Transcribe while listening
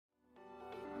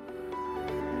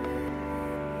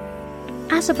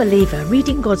As a believer,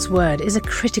 reading God's Word is a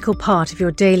critical part of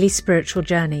your daily spiritual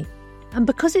journey. And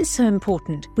because it's so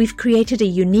important, we've created a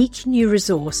unique new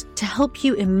resource to help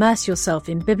you immerse yourself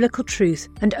in biblical truth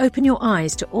and open your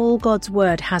eyes to all God's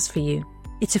Word has for you.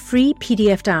 It's a free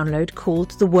PDF download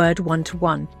called The Word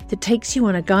 1-to-1 that takes you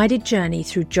on a guided journey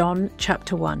through John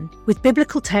chapter 1. With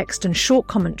biblical text and short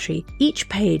commentary, each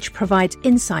page provides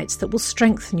insights that will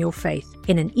strengthen your faith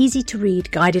in an easy-to-read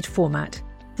guided format.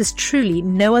 There's truly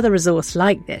no other resource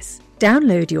like this.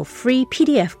 Download your free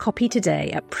PDF copy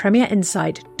today at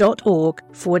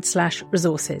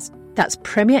premierinsight.org/resources. That's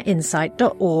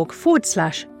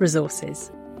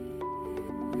premierinsight.org/resources.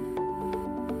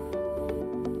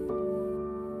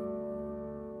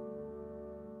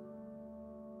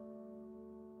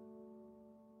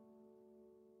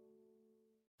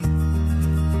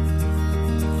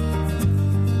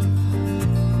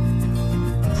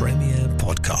 Premier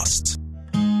Podcasts.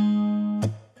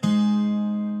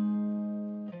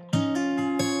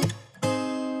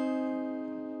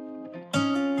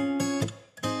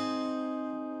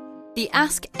 The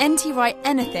Ask N.T. Wright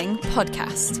Anything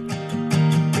podcast.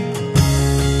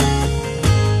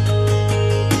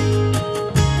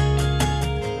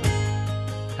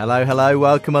 Hello,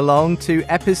 welcome along to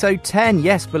episode 10.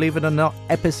 Yes, believe it or not,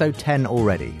 episode 10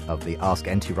 already of the Ask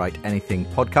N.T. Wright Anything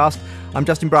podcast. I'm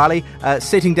Justin Brierley,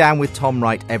 sitting down with Tom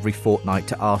Wright every fortnight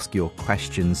to ask your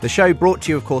questions. The show brought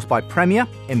to you, of course, by Premier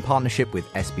in partnership with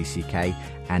SBCK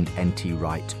and NT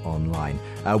Wright Online.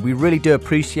 We really do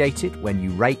appreciate it when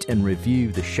you rate and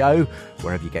review the show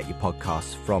wherever you get your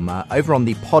podcasts from. Over on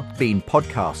the Podbean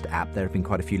podcast app, there have been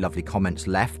quite a few lovely comments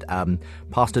left.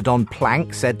 Pastor Don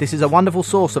Plank said, "This is a wonderful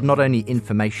source of not only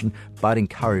information but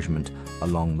encouragement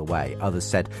along the way." Others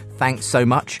said, "Thanks so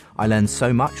much. I learned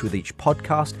so much with each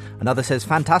podcast." Another says,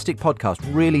 "Fantastic podcast.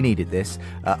 Really needed this."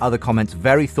 Other comments,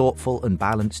 "Very thoughtful and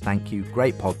balanced. Thank you.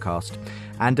 Great podcast."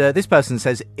 And this person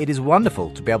says, "It is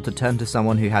wonderful to be able to turn to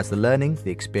someone who has the learning,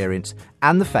 the experience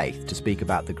and the faith to speak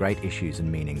about the great issues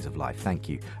and meanings of life. Thank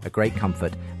you. A great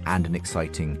comfort and an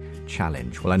exciting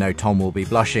challenge." Well, I know Tom will be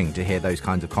blushing to hear those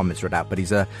kinds of comments read out, but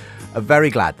he's very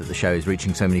glad that the show is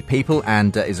reaching so many people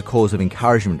and is a cause of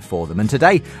encouragement for them. And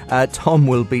today, Tom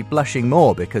will be blushing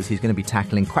more because he's going to be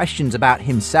tackling questions about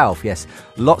himself. Yes,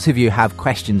 lots of you have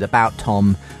questions about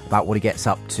Tom, about what he gets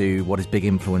up to, what his big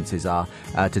influences are.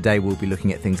 Today we'll be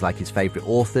looking at things like his favourite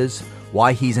authors,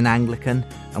 why he's an Anglican,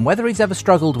 and whether he's ever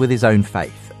struggled with his own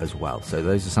faith as well. So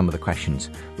those are some of the questions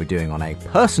we're doing on a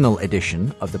personal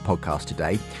edition of the podcast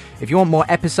today. If you want more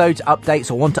episodes,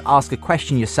 updates, or want to ask a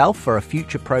question yourself for a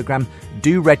future programme,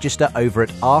 do register over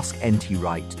at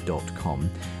askntwright.com.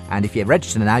 And if you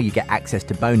register now, you get access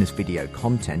to bonus video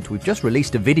content. We've just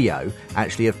released a video,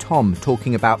 actually, of Tom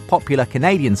talking about popular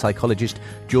Canadian psychologist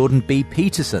Jordan B.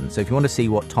 Peterson. So if you want to see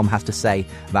what Tom has to say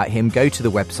about him, go to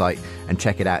the website and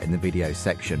check it out in the video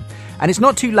section. And it's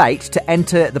not too late to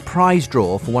enter the prize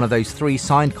draw for one of those 3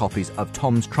 signed copies of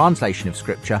Tom's translation of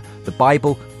Scripture, The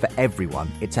Bible for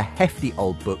Everyone. It's a hefty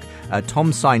old book.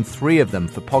 Tom signed 3 of them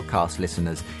for podcast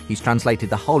listeners. He's translated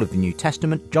the whole of the New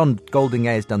Testament. John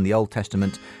Goldingay has done the Old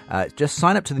Testament. Just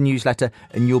sign up to the newsletter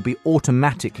and you'll be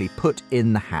automatically put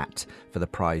in the hat for the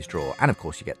prize draw. And of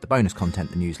course you get the bonus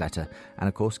content, the newsletter, and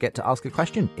of course get to ask a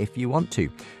question if you want to.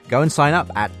 Go and sign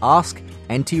up at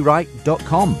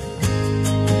askntwright.com.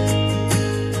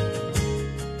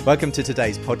 Welcome to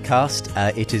today's podcast.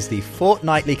 It is the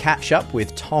fortnightly catch-up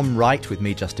with Tom Wright, with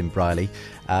me, Justin Brierley.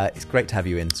 It's great to have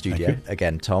you in studio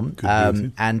again, Tom.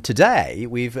 And today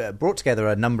we've brought together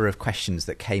a number of questions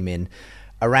that came in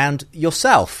around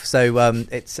yourself. So I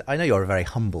know you're a very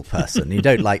humble person. You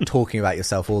don't like talking about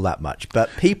yourself all that much,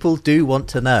 but people do want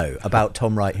to know about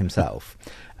Tom Wright himself.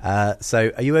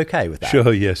 So are you okay with that?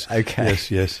 Sure, yes. Okay.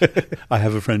 Yes. I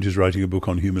have a friend who's writing a book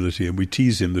on humility, and we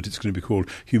tease him that it's going to be called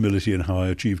Humility and How I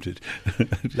Achieved It.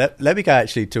 Let me go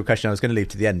actually to a question I was going to leave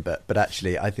to the end, but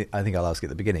actually I think I'll ask it at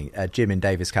the beginning. Jim in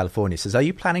Davis, California says, "Are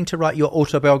you planning to write your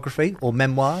autobiography or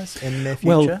memoirs in the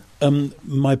future?" Well,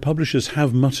 my publishers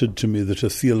have muttered to me that a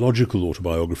theological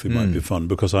autobiography might be fun,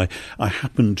 because I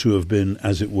happen to have been,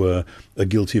 as it were, a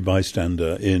guilty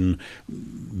bystander in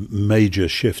major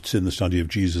shifts in the study of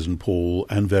Jesus and Paul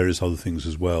and various other things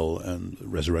as well, and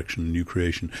resurrection and new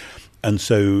creation. And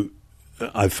so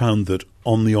I've found that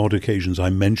on the odd occasions I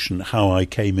mention how I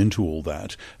came into all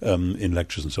that in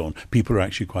lectures and so on, people are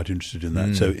actually quite interested in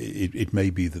that. So it may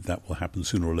be that will happen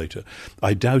sooner or later.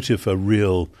 I doubt if a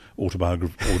real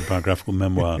autobiographical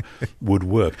memoir would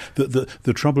work.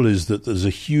 The trouble is that there's a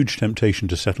huge temptation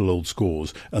to settle old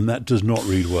scores, and that does not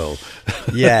read well.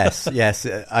 Yes.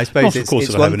 I suppose it's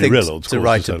one thing to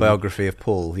write a biography of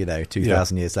Paul,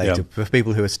 2,000 years later. For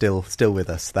people who are still with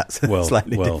us, that's a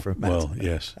slightly different matter. Well,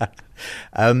 yes.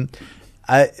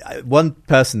 One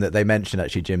person that they mentioned,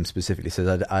 actually, Jim specifically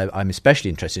says, I'm especially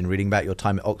interested in reading about your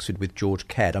time at Oxford with George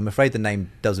Caird. I'm afraid the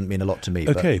name doesn't mean a lot to me.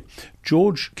 Okay.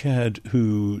 George Caird,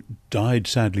 who died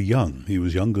sadly young. He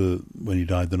was younger when he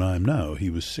died than I am now. He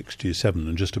was 67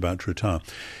 and just about to retire.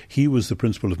 He was the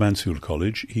principal of Mansfield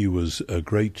College. He was a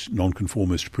great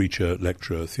nonconformist preacher,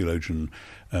 lecturer, theologian,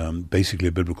 basically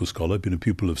a biblical scholar, been a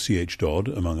pupil of C.H. Dodd,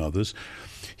 among others.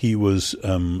 He was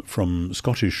from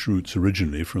Scottish roots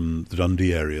originally, from the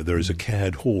Dundee area. There is a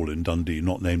Caird Hall in Dundee,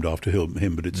 not named after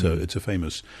him, but it's a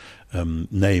famous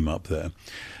name up there.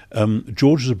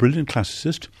 George was a brilliant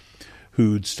classicist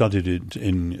who'd studied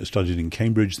in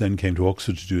Cambridge, then came to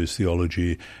Oxford to do his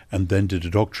theology, and then did a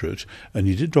doctorate. And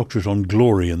he did a doctorate on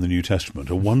glory in the New Testament,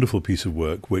 a wonderful piece of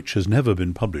work which has never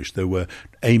been published, though we're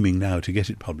aiming now to get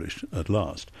it published at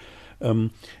last.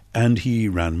 And he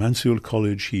ran Mansfield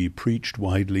College, he preached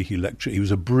widely, he lectured. He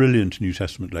was a brilliant New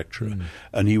Testament lecturer.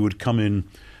 And he would come in,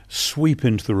 sweep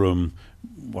into the room,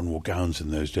 one wore gowns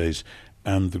in those days,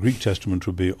 and the Greek Testament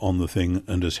would be on the thing,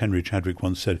 and as Henry Chadwick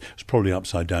once said, it's probably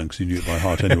upside down because he knew it by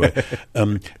heart anyway.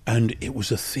 And it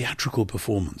was a theatrical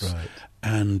performance. Right.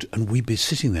 And we'd be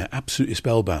sitting there absolutely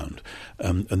spellbound.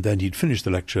 And then he'd finish the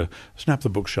lecture, snap the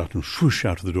book shut and swoosh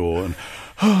out of the door.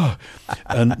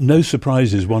 And no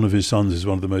surprises, one of his sons is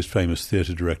one of the most famous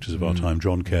theatre directors of our time,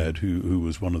 John Caird, who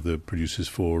was one of the producers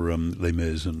for Les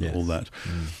Mis and all that.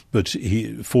 But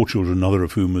four children, another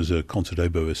of whom was a concert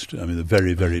oboist. I mean, a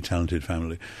very, very talented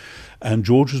family. And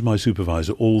George was my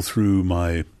supervisor all through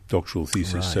my doctoral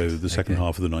thesis. Right. So the second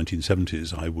half of the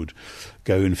 1970s, I would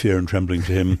go in fear and trembling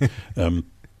to him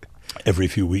every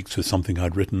few weeks with something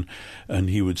I'd written, and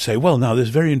he would say, well, now, this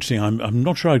is very interesting. I'm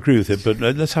not sure I agree with it, but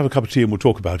let's have a cup of tea and we'll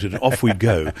talk about it. And off we'd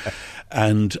go.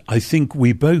 And I think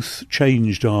we both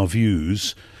changed our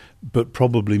views, but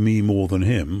probably me more than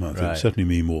him. I think certainly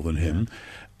me more than him.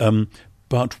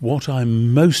 But what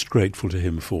I'm most grateful to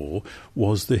him for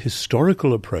was the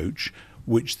historical approach,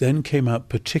 which then came out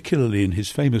particularly in his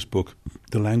famous book,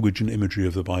 The Language and Imagery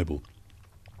of the Bible,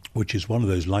 which is one of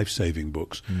those life-saving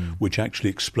books which actually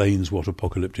explains what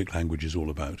apocalyptic language is all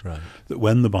about. Right. That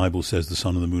when the Bible says the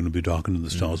sun and the moon will be darkened and the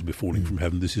stars will be falling from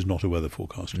heaven, this is not a weather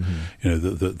forecast.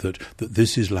 That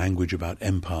this is language about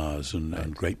empires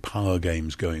and great power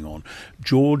games going on.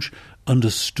 George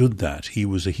understood that. He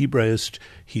was a Hebraist.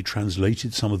 He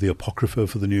translated some of the Apocrypha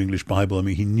for the New English Bible. I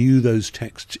mean, he knew those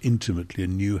texts intimately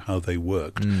and knew how they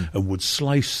worked and would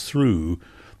slice through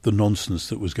the nonsense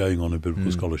that was going on in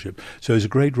biblical scholarship. So he's a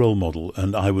great role model,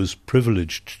 and I was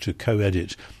privileged to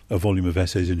co-edit a volume of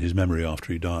essays in his memory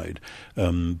after he died.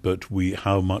 But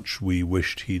how much we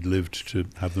wished he'd lived to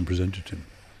have them presented to him.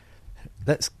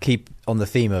 Let's keep on the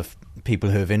theme of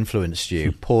people who have influenced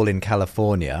you. Paul in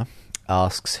California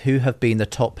asks, who have been the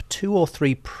top 2 or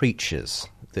 3 preachers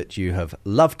that you have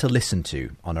loved to listen to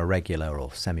on a regular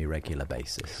or semi-regular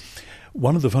basis?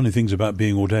 One of the funny things about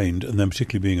being ordained, and then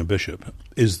particularly being a bishop,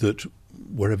 is that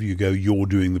wherever you go, you're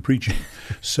doing the preaching.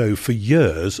 So for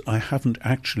years, I haven't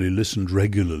actually listened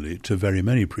regularly to very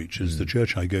many preachers. The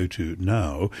church I go to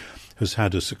now has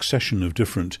had a succession of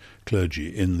different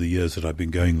clergy in the years that I've been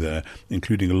going there,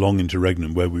 including a long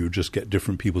interregnum where we would just get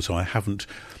different people. So I haven't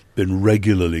been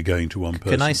regularly going to one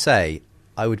person. Can I say,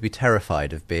 I would be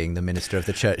terrified of being the minister of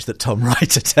the church that Tom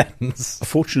Wright attends.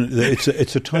 Fortunately,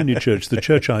 it's a tiny church. The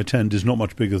church I attend is not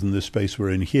much bigger than this space we're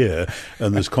in here,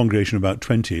 and there's a congregation of about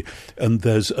 20. And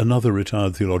there's another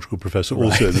retired theological professor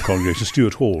also in the congregation,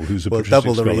 Stuart Hall, who's a patristic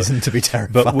double the scholar. reason to be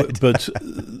terrified. But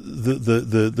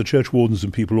the church wardens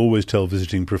and people always tell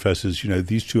visiting professors,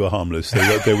 these two are harmless.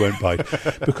 They won't bite.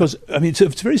 Because, I mean, it's a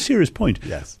very serious point.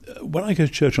 Yes. When I go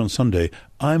to church on Sunday,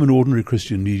 I'm an ordinary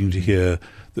Christian needing to hear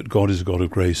that God is a God of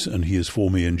grace and he is for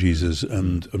me in Jesus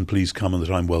and please come and that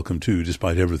I'm welcome too,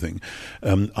 despite everything.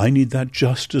 I need that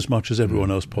just as much as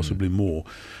everyone else, possibly more.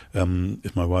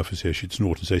 If my wife was here, she'd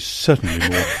snort and say, certainly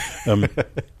more.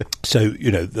 So,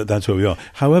 that's where we are.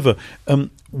 However,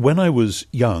 when I was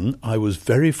young, I was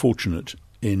very fortunate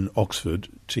in Oxford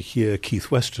to hear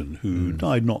Keith Weston, who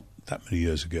died not that many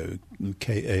years ago.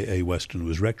 K.A.A. Weston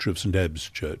was rector of St. Ebb's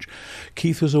Church.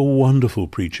 Keith was a wonderful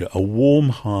preacher, a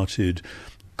warm-hearted,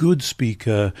 good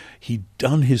speaker. He'd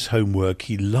done his homework.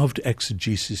 He loved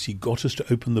exegesis. He got us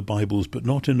to open the Bibles, but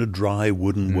not in a dry,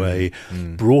 wooden way,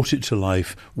 brought it to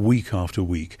life week after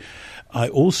week. I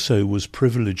also was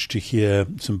privileged to hear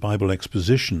some Bible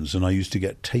expositions, and I used to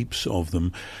get tapes of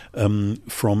them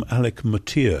from Alec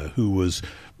Motyer, who was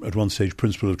at one stage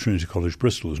principal of Trinity College,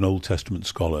 Bristol, as an Old Testament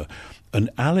scholar.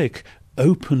 And Alec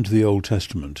opened the Old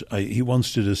Testament. He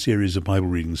once did a series of Bible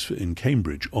readings in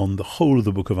Cambridge on the whole of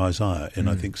the book of Isaiah in,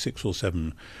 I think, 6 or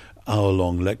 7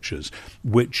 hour-long lectures,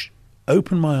 which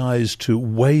opened my eyes to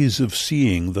ways of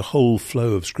seeing the whole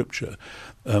flow of Scripture,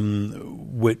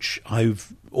 which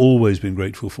I've always been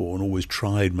grateful for and always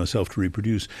tried myself to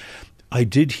reproduce. I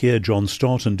did hear John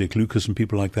Stott and Dick Lucas and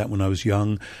people like that when I was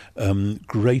young,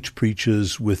 great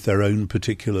preachers with their own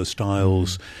particular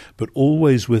styles, but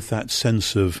always with that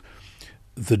sense of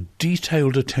the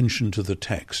detailed attention to the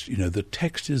text. You know, the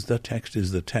text is the text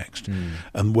is the text.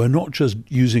 And we're not just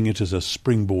using it as a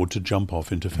springboard to jump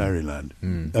off into fairyland.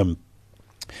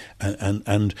 But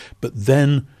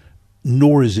then,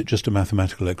 nor is it just a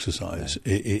mathematical exercise.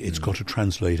 It's got to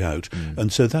translate out.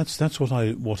 And so that's what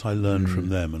I learned from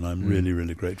them, and I'm really,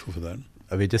 really grateful for that.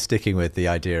 I mean, just sticking with the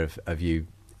idea of you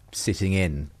sitting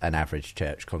in an average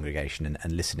church congregation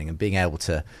and listening and being able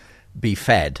to be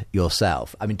fed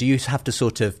yourself. I mean, do you have to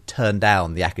sort of turn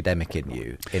down the academic in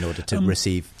you in order to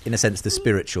receive, in a sense, the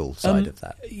spiritual side of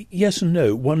that? Yes and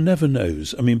no. One never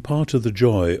knows. I mean, part of the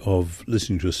joy of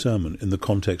listening to a sermon in the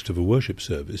context of a worship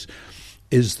service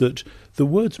is that the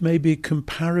words may be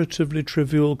comparatively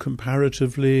trivial,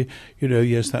 comparatively,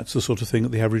 yes, that's the sort of thing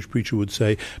that the average preacher would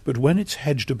say. But when it's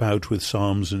hedged about with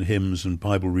psalms and hymns and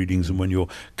Bible readings, and when you're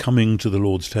coming to the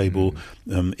Lord's table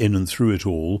in and through it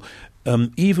all,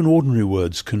 even ordinary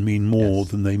words can mean more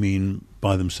than they mean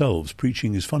by themselves.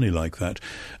 Preaching is funny like that.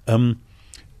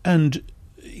 And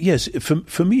yes,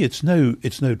 for me it's no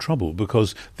trouble,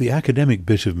 because the academic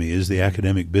bit of me is the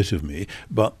academic bit of me,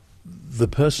 but the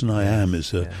person I am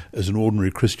is as an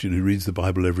ordinary Christian who reads the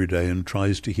Bible every day and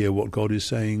tries to hear what God is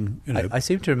saying. I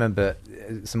seem to remember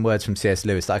some words from C.S.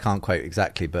 Lewis that I can't quote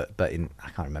exactly, but I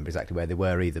can't remember exactly where they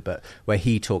were either, but where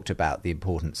he talked about the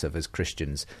importance of, as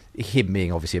Christians, him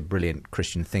being obviously a brilliant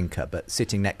Christian thinker, but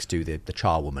sitting next to the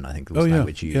charwoman, I think was the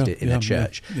language used in a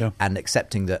church, and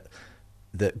accepting that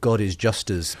God is just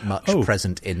as much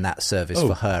present in that service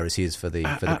for her as he is for the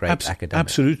great academic.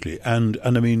 Absolutely, and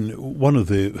I mean one of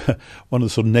the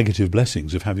sort of negative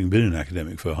blessings of having been an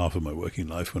academic for half of my working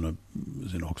life, when I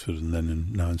was in Oxford and then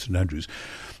now in St Andrews,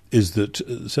 is that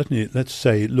certainly, let's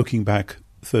say, looking back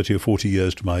 30 or 40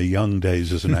 years to my young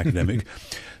days as an academic,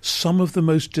 some of the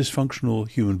most dysfunctional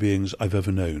human beings I've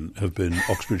ever known have been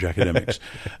Oxbridge academics,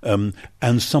 and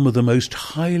some of the most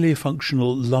highly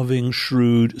functional, loving,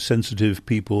 shrewd, sensitive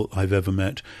people I've ever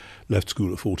met left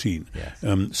school at 14.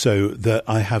 Yes. So that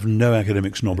I have no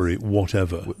academic snobbery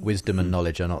whatever. Wisdom and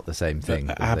knowledge are not the same thing.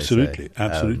 Absolutely.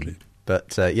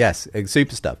 But yes,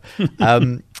 super stuff.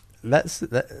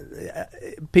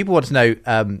 People want to know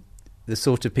the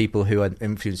sort of people who are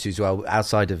influenced you as well,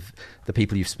 outside of the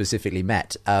people you've specifically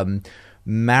met.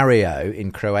 Mario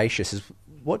in Croatia says,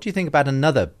 what do you think about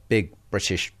another big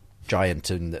British giant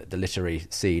in the literary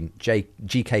scene,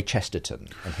 G.K. Chesterton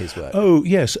and his work? Oh,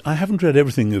 yes. I haven't read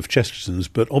everything of Chesterton's,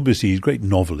 but obviously he's a great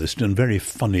novelist and very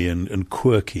funny and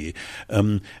quirky.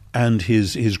 And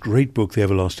his great book, The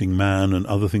Everlasting Man, and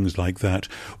other things like that,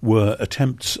 were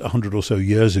attempts 100 or so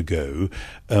years ago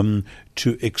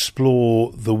to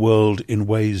explore the world in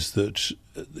ways that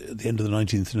at the end of the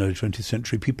 19th and early 20th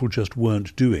century people just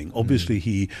weren't doing. Obviously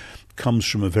he comes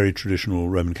from a very traditional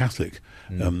Roman Catholic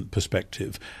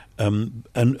perspective,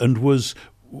 and was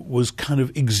kind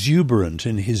of exuberant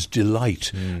in his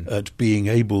delight at being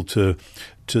able to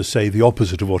say the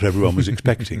opposite of what everyone was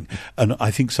expecting. And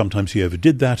I think sometimes he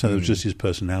overdid that, and it was just his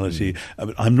personality. I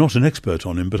mean, I'm not an expert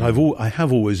on him, but I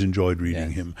have always enjoyed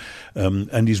reading him.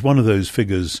 And he's one of those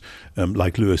figures,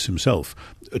 like Lewis himself,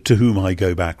 to whom I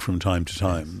go back from time to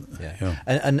time. Yes. Yeah.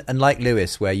 And like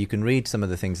Lewis, where you can read some of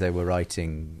the things they were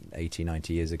writing 80,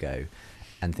 90 years ago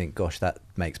and think, gosh, that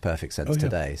makes perfect sense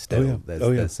today. Still,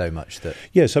 there's so much that...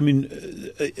 Yes, I mean,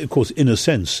 of course, in a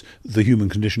sense, the human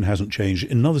condition hasn't changed.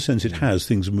 In another sense, it has.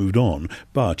 Things have moved on.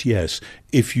 But, yes,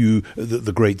 if you...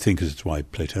 The great thinkers, it's why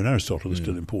Plato and Aristotle are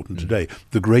still important today.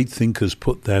 The great thinkers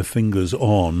put their fingers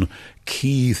on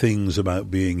key things about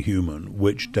being human,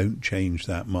 which don't change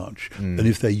that much. And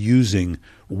if they're using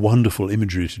wonderful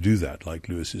imagery to do that, like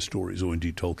Lewis's stories or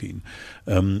indeed Tolkien,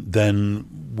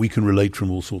 then we can relate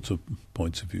from all sorts of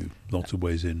points of view, lots of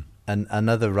ways in. And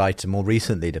another writer more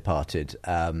recently departed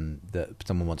that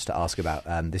someone wants to ask about,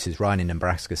 this is Ryan in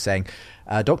Nebraska, saying,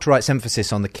 Dr. Wright's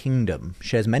emphasis on the kingdom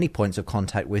shares many points of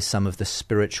contact with some of the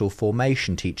spiritual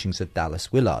formation teachings of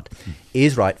Dallas Willard.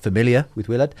 Is Wright familiar with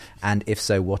Willard? And if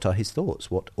so, what are his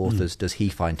thoughts? What authors does he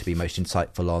find to be most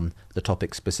insightful on the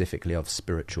topic specifically of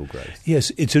spiritual growth?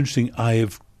 Yes, it's interesting. I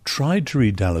have tried to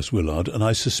read Dallas Willard, and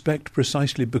I suspect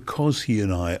precisely because he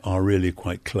and I are really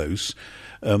quite close.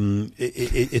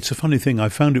 It's a funny thing. I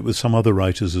found it with some other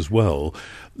writers as well,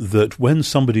 that when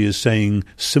somebody is saying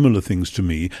similar things to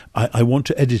me, I want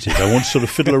to edit it. I want to sort of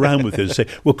fiddle around with it and say,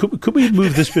 well, could we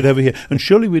move this bit over here? And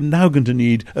surely we're now going to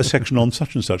need a section on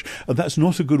such and such. And that's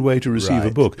not a good way to receive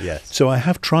a book. Yes. So I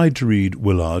have tried to read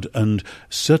Willard, and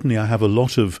certainly I have a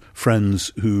lot of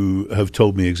friends who have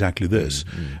told me exactly this.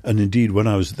 And indeed, when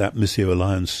I was at that Missio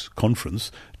Alliance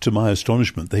conference, to my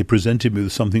astonishment, they presented me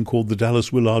with something called the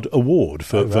Dallas Willard Award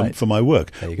for my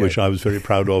work, which I was very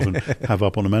proud of and have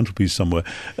up on a mantelpiece somewhere.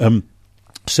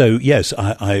 So, yes,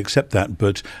 I accept that,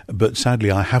 but sadly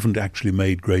I haven't actually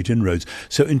made great inroads.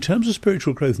 So in terms of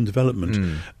spiritual growth and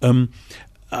development,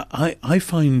 I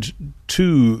find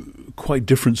two quite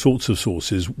different sorts of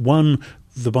sources. One,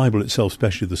 the Bible itself,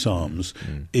 especially the Psalms,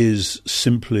 is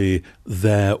simply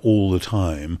there all the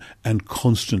time and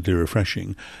constantly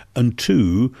refreshing. And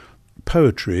two,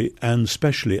 poetry, and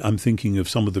especially I'm thinking of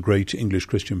some of the great English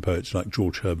Christian poets like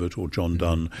George Herbert or John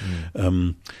Donne,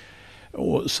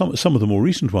 or some of the more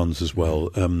recent ones as well,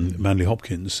 Manley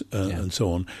Hopkins and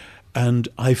so on. And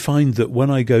I find that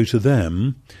when I go to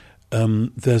them,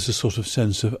 there's a sort of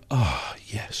sense of,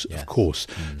 yes, of course.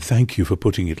 Thank you for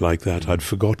putting it like that. I'd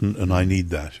forgotten, and I need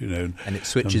that. And it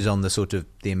switches on the sort of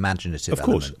the imaginative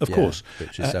element. Of course,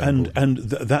 which is so and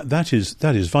that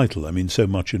is vital. I mean, so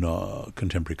much in our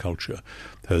contemporary culture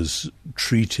has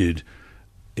treated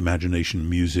imagination,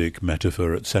 music,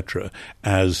 metaphor, etc.,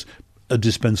 as a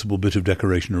dispensable bit of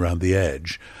decoration around the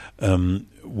edge,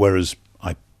 whereas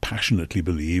passionately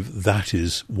believe that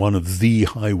is one of the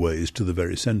highways to the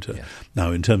very centre. Yes.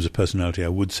 Now, in terms of personality, I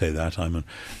would say that I'm an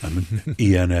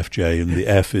ENFJ, and the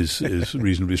F is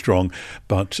reasonably strong.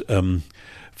 But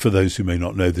for those who may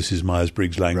not know, this is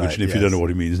Myers-Briggs language, and if you don't know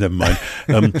what it means, never mind.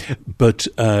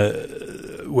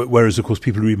 Whereas, of course,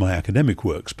 people who read my academic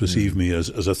works perceive me as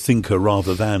a thinker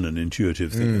rather than an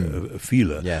intuitive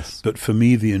feeler. Yes. But for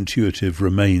me, the intuitive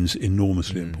remains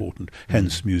enormously important,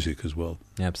 hence music as well.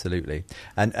 Absolutely.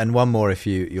 And one more, if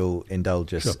you'll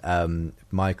indulge us. Sure.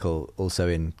 Michael, also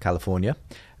in California,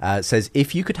 says,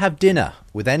 if you could have dinner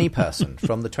with any person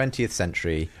from the 20th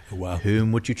century,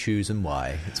 whom would you choose and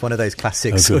why? It's one of those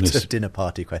classic sort of dinner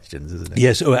party questions, isn't it?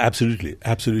 Yes, absolutely,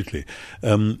 absolutely.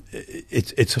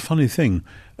 It's a funny thing.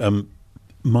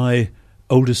 My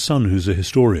oldest son, who's a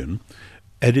historian,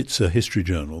 edits a history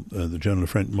journal, the Journal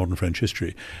of Modern French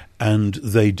History, and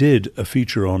they did a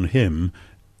feature on him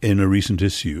in a recent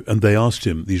issue, and they asked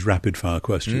him these rapid-fire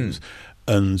questions.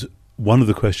 And one of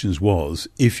the questions was,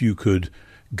 if you could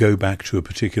go back to a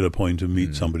particular point and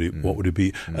meet somebody, what would it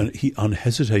be? And he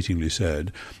unhesitatingly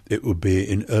said it would be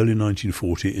in early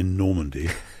 1940 in Normandy,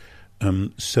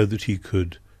 so that he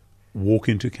could walk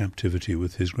into captivity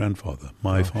with his grandfather,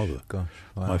 my father. Gosh,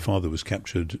 wow. My father was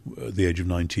captured at the age of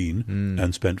 19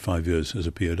 and spent 5 years as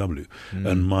a POW.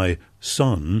 And my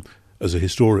son, as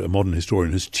a modern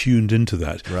historian, has tuned into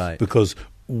that. Right. Because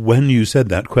when you said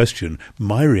that question,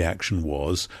 my reaction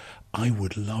was, I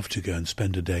would love to go and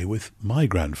spend a day with my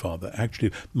grandfather,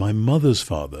 actually my mother's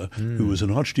father, who was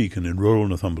an archdeacon in rural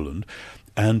Northumberland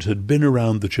and had been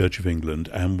around the Church of England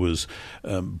and was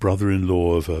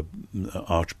brother-in-law of an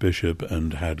archbishop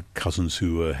and had cousins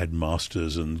who were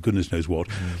headmasters and goodness knows what.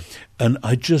 And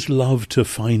I'd just love to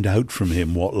find out from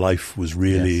him what life was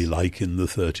really like in the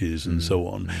 30s and so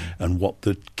on, and what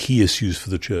the key issues for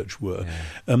the church were.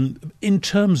 In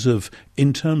terms of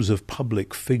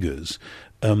public figures,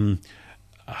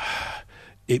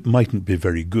 it mightn't be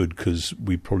very good because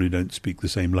we probably don't speak the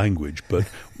same language, but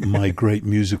my great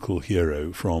musical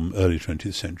hero from early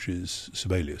 20th century is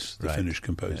Sibelius, the Finnish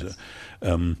composer.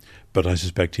 Yes. But I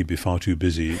suspect he'd be far too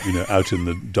busy, out in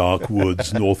the dark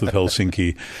woods north of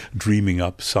Helsinki, dreaming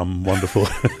up some wonderful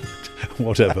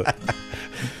whatever.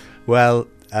 Well,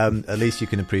 at least you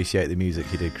can appreciate the music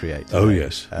he did create. Oh,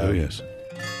 yes. Oh, yes.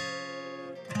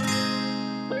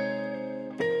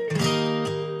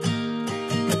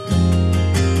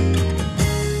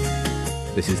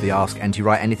 This is the Ask NT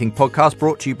Wright Anything podcast,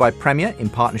 brought to you by Premier in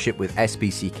partnership with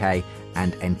SBCK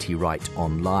and NT Wright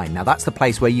Online. Now, that's the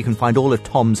place where you can find all of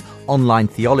Tom's online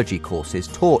theology courses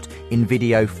taught in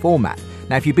video format.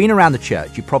 Now, if you've been around the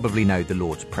church, you probably know the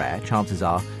Lord's Prayer. Chances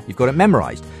are you've got it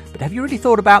memorised. But have you really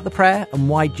thought about the prayer and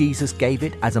why Jesus gave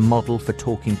it as a model for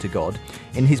talking to God?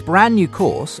 In his brand new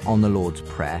course on the Lord's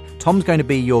Prayer, Tom's going to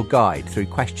be your guide through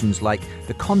questions like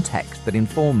the context that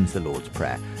informs the Lord's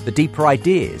Prayer, the deeper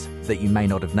ideas that you may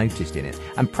not have noticed in it,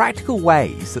 and practical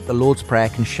ways that the Lord's Prayer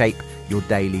can shape your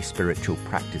daily spiritual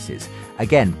practices.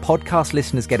 Again, podcast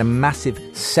listeners get a massive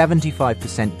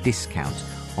 75% discount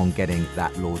on getting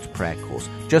that Lord's Prayer course.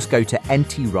 Just go to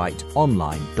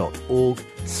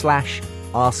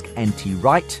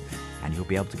ntwrightonline.org/askntwright and you'll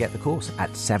be able to get the course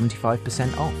at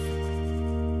 75% off.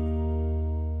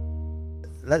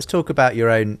 Let's talk about your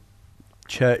own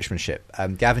churchmanship.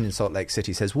 Gavin in Salt Lake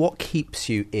City says, what keeps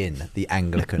you in the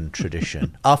Anglican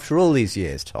tradition? After all these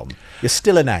years, Tom, you're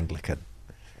still an Anglican.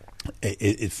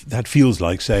 That feels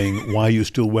like saying, why are you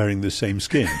still wearing the same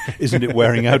skin? Isn't it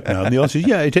wearing out now? And the answer is,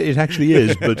 yeah, it actually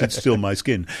is, but it's still my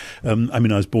skin. I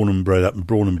was born and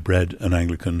bred an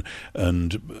Anglican,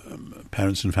 and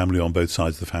parents and family on both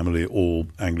sides of the family, all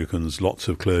Anglicans, lots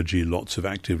of clergy, lots of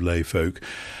active lay folk.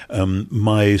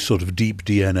 My sort of deep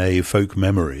DNA folk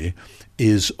memory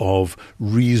is of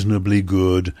reasonably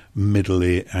good,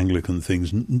 middle-y Anglican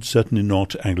things, certainly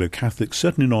not Anglo-Catholic,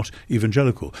 certainly not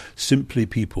evangelical, simply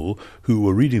people who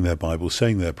were reading their Bible,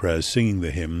 saying their prayers, singing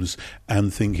the hymns,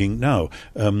 and thinking, now,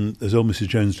 there's old Mrs.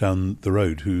 Jones down the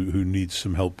road who needs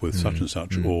some help with such and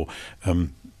such, or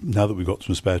now that we've got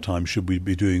some spare time, should we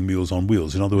be doing Meals on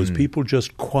Wheels? In other words, people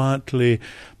just quietly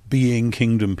being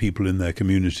kingdom people in their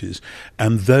communities.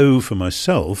 And though, for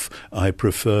myself, I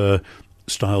prefer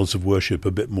styles of worship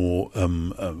a bit more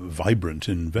vibrant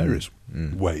in various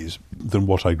ways than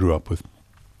what I grew up with.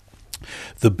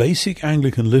 The basic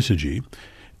Anglican liturgy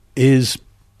is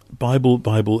Bible,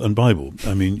 Bible, and Bible.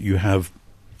 I mean, you have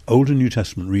Old and New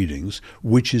Testament readings,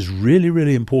 which is really,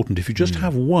 really important. If you just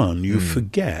have one, you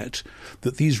forget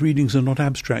that these readings are not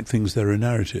abstract things, they're a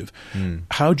narrative.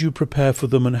 How do you prepare for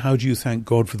them, and how do you thank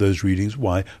God for those readings?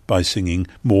 Why? By singing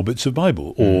more bits of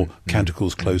Bible or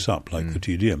canticles close up, like the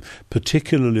Te Deum,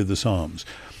 particularly the Psalms.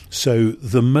 So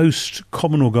the most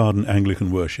common or garden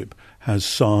Anglican worship has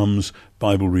psalms,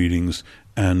 Bible readings,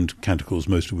 and canticles,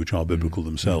 most of which are biblical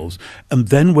themselves. And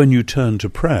then when you turn to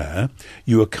prayer,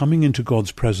 you are coming into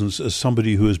God's presence as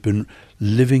somebody who has been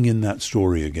living in that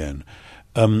story again.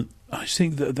 I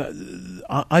think that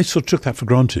I sort of took that for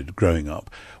granted growing up.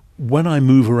 When I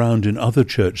move around in other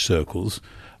church circles,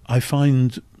 I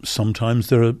find sometimes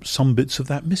there are some bits of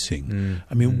that missing.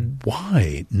 I mean,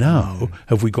 why now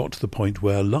have we got to the point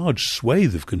where a large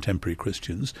swathe of contemporary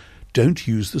Christians don't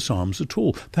use the Psalms at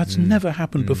all? That's never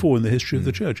happened before in the history of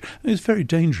the church. And it's very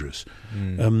dangerous.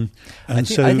 I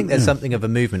think there's something of a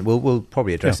movement. We'll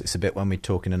probably address this a bit when we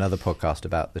talk in another podcast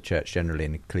about the church generally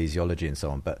and ecclesiology and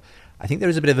so on. But I think there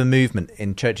is a bit of a movement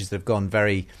in churches that have gone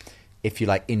very, if you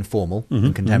like, informal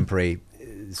in contemporary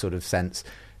sort of sense,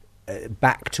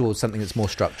 back towards something that's more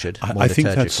structured, more I think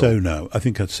that's so now. I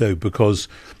think that's so because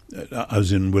I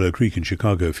was in Willow Creek in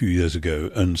Chicago a few years ago,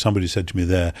 and somebody said to me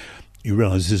there, you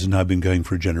realise this has now been going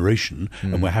for a generation,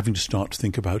 and we're having to start to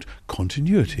think about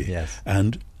continuity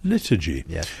and liturgy.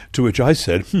 To which I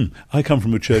said, I come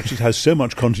from a church that has so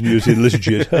much continuity in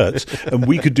liturgy it hurts, and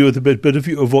we could do with a bit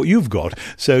of what you've got.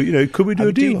 So, could we do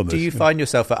a deal on this? Do you find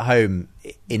yourself at home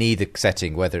in either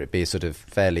setting, whether it be a sort of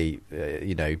fairly,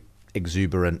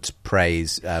 exuberant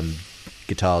praise,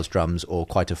 guitars, drums, or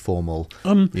quite a formal,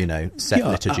 set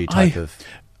liturgy type of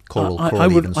choral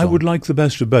evensong? I would like the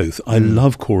best of both. I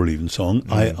love choral evensong.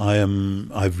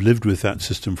 I've lived with that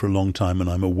system for a long time, and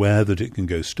I'm aware that it can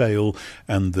go stale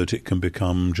and that it can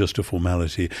become just a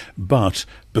formality. But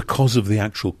because of the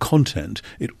actual content,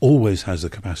 it always has the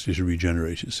capacity to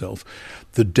regenerate itself.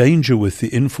 The danger with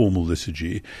the informal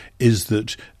liturgy is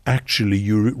that actually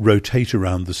you rotate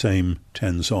around the same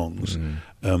 10 songs.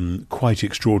 Quite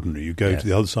extraordinary. You go to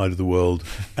the other side of the world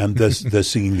and they're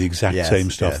singing the exact same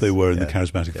stuff they were in the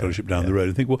charismatic fellowship down the road.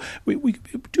 I think, well, we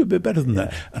do a bit better than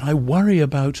that. And I worry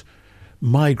about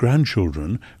my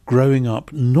grandchildren growing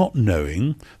up not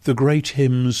knowing the great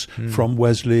hymns from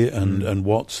Wesley and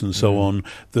Watts and so on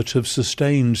that have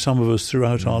sustained some of us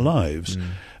throughout our lives.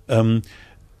 And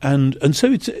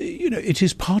so it's it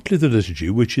is partly the liturgy,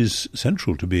 which is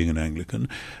central to being an Anglican,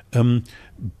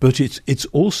 but it's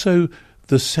also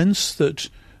the sense that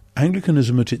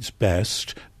Anglicanism at its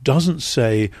best doesn't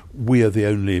say we are the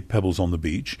only pebbles on the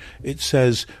beach. It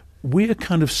says we are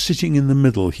kind of sitting in the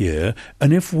middle here,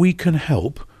 and if we can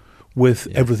help with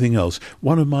everything else.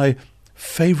 One of my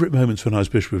favourite moments when I was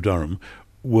Bishop of Durham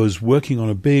was working on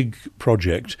a big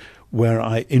project where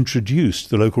I introduced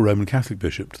the local Roman Catholic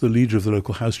bishop to the leader of the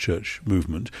local house church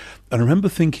movement. And I remember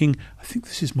thinking, I think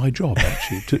this is my job,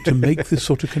 actually, to make this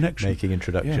sort of connection. Making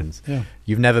introductions. Yeah.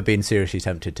 You've never been seriously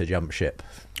tempted to jump ship?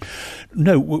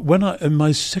 No. When in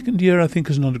my second year, I think,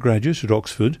 as an undergraduate at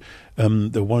Oxford, there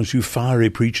were one or two fiery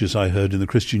preachers I heard in the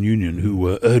Christian Union who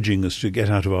were urging us to get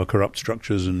out of our corrupt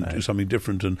structures and do something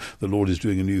different, and the Lord is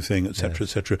doing a new thing, etc.,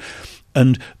 etc.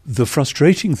 And the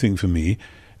frustrating thing for me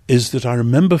is that I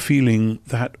remember feeling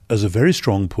that as a very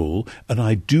strong pull, and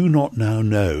I do not now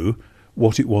know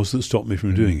what it was that stopped me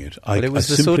from doing it. I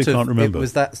simply can't remember.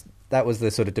 That was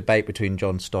the sort of debate between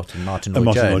John Stott and Martin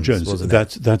Lloyd-Jones, wasn't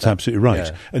it? That's absolutely right.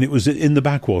 Yeah. And it was in the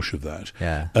backwash of that.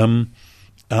 Yeah.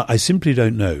 I simply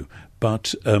don't know,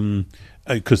 but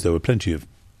because there were plenty of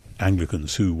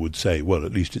Anglicans who would say, well,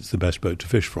 at least it's the best boat to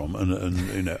fish from,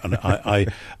 and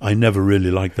I never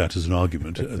really liked that as an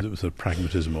argument. It was the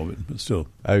pragmatism of it, but still.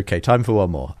 Okay, time for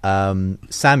one more.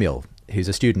 Samuel, who's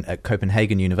a student at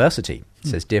Copenhagen University,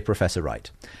 says, Dear Professor Wright,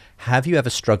 have you ever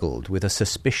struggled with a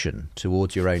suspicion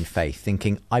towards your own faith,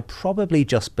 thinking, I probably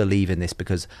just believe in this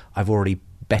because I've already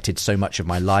betted so much of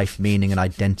my life, meaning and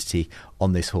identity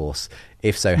on this horse?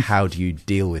 If so, how do you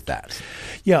deal with that?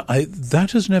 Yeah,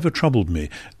 that has never troubled me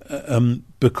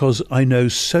because I know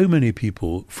so many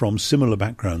people from similar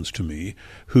backgrounds to me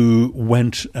who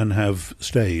went and have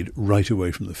stayed right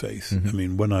away from the faith. Mm-hmm. I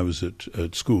mean, when I was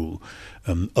at school,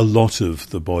 a lot of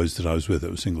the boys that I was with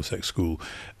at a single-sex school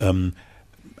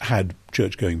had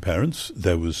church-going parents.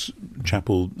 There was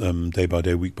chapel day by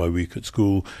day, week by week at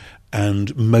school,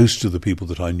 and most of the people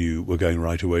that I knew were going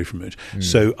right away from it.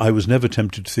 So I was never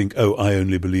tempted to think, oh, I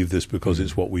only believe this because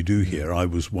it's what we do here. I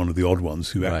was one of the odd ones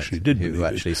who actually did believe it. Who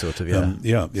actually sort of,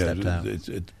 stepped out.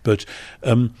 But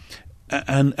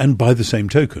and by the same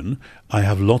token, I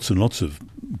have lots and lots of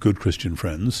good Christian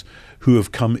friends who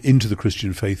have come into the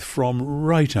Christian faith from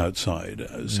right outside.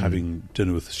 I was having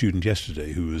dinner with a student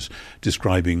yesterday who was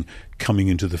describing coming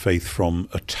into the faith from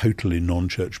a totally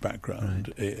non-church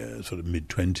background, sort of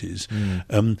mid-20s.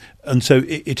 And so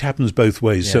it happens both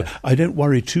ways. Yeah. So I don't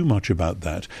worry too much about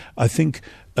that. I think,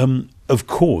 of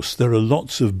course, there are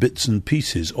lots of bits and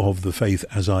pieces of the faith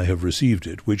as I have received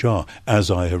it, which are as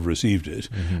I have received it.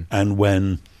 And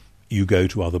when you go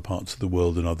to other parts of the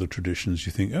world and other traditions,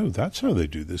 you think, oh, that's how they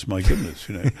do this, my goodness,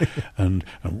 and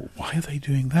why are they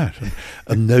doing that?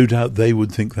 And no doubt they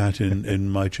would think that in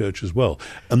my church as well.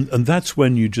 And that's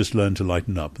when you just learn to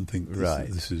lighten up and think,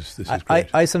 this is great.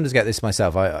 I sometimes get this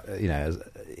myself.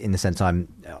 In the sense I'm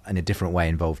in a different way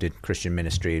involved in Christian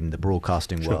ministry in the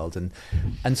broadcasting world.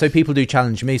 And so people do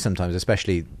challenge me sometimes,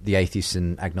 especially the atheists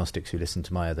and agnostics who listen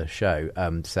to my other show,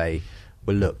 say,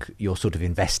 well, look, you're sort of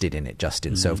invested in it,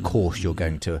 Justin, so of course you're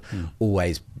going to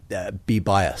always be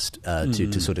biased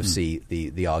to sort of see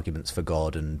the arguments for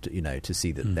God and, to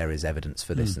see that there is evidence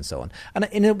for this and so on. And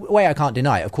in a way I can't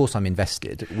deny it. Of course I'm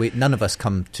invested. None of us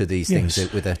come to these things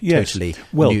with a totally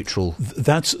neutral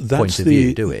point of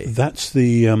view, do we? That's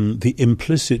the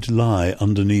implicit lie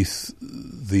underneath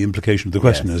the implication of the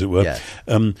question, as it were,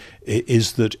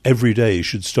 is that every day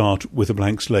should start with a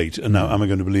blank slate. And now, am I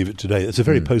going to believe it today? It's a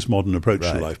very postmodern approach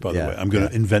to life, by the way. I'm going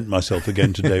to invent myself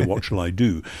again today. What shall I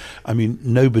do? I mean,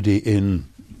 nobody in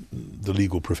the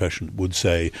legal profession would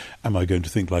say, am I going to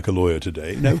think like a lawyer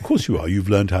today? No, of course you are. You've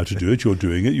learned how to do it. You're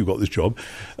doing it. You've got this job.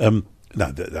 Now,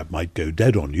 that might go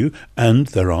dead on you. And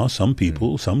there are some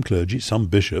people, some clergy, some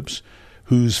bishops,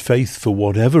 whose faith, for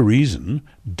whatever reason,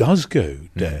 does go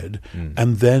dead,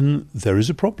 and then there is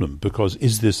a problem, because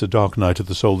is this a dark night of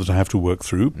the soul that I have to work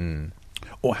through,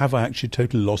 or have I actually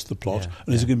totally lost the plot,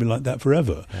 and is it going to be like that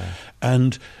forever?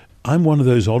 And I'm one of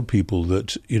those odd people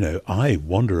that, I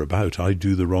wander about, I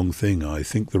do the wrong thing, I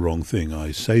think the wrong thing,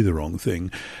 I say the wrong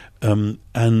thing,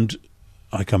 and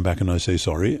I come back and I say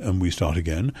sorry, and we start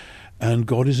again. And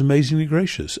God is amazingly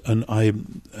gracious. And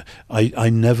I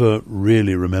never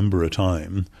really remember a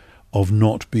time of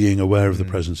not being aware of the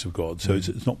presence of God. So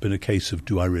it's not been a case of,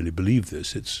 do I really believe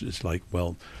this? It's like,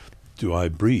 well, do I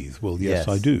breathe? Well, yes.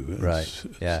 I do. It's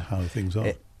how things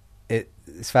are.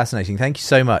 It's fascinating. Thank you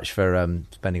so much for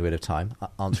spending a bit of time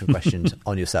answering questions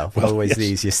on yourself. Always the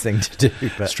easiest thing to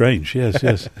do. But strange,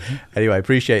 yes. Anyway, I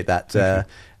appreciate that.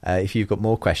 If you've got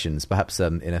more questions, perhaps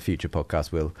in a future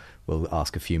podcast we'll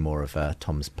ask a few more of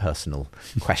Tom's personal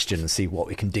questions and see what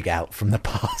we can dig out from the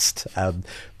past.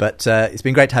 But it's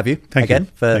been great to have you again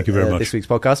for Thank you very much. This week's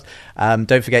podcast.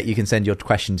 Don't forget you can send your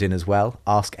questions in as well.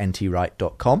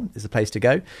 AskNTWright.com is the place to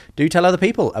go. Do tell other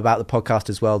people about the podcast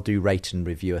as well. Do rate and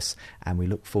review us. And we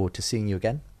look forward to seeing you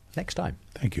again next time.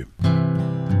 Thank you.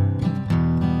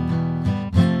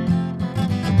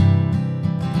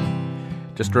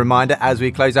 Just a reminder, as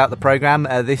we close out the programme,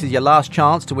 this is your last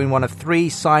chance to win one of 3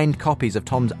 signed copies of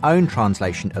Tom's own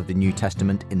translation of the New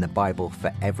Testament in the Bible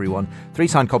for Everyone. 3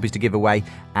 signed copies to give away,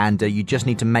 and you just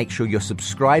need to make sure you're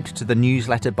subscribed to the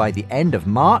newsletter by the end of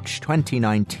March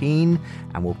 2019,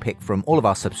 and we'll pick from all of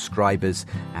our subscribers,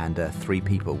 and 3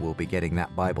 people will be getting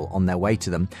that Bible on their way to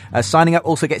them. Signing up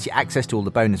also gets you access to all the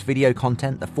bonus video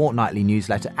content, the fortnightly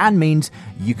newsletter, and means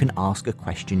you can ask a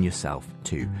question yourself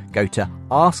too. Go to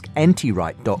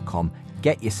askntwright.com,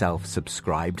 get yourself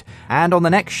subscribed. And on the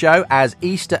next show, as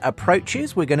Easter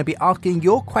approaches, we're going to be asking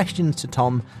your questions to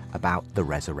Tom about the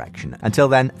resurrection. Until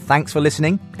then, thanks for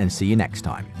listening, and see you next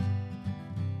time.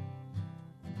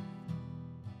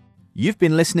 You've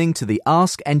been listening to the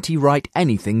Ask NT Wright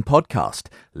Anything podcast.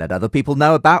 Let other people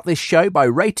know about this show by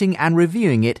rating and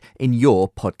reviewing it in your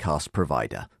podcast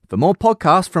provider. For more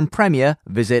podcasts from Premier,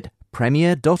 visit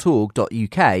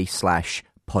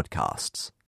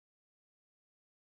premier.org.uk/podcasts.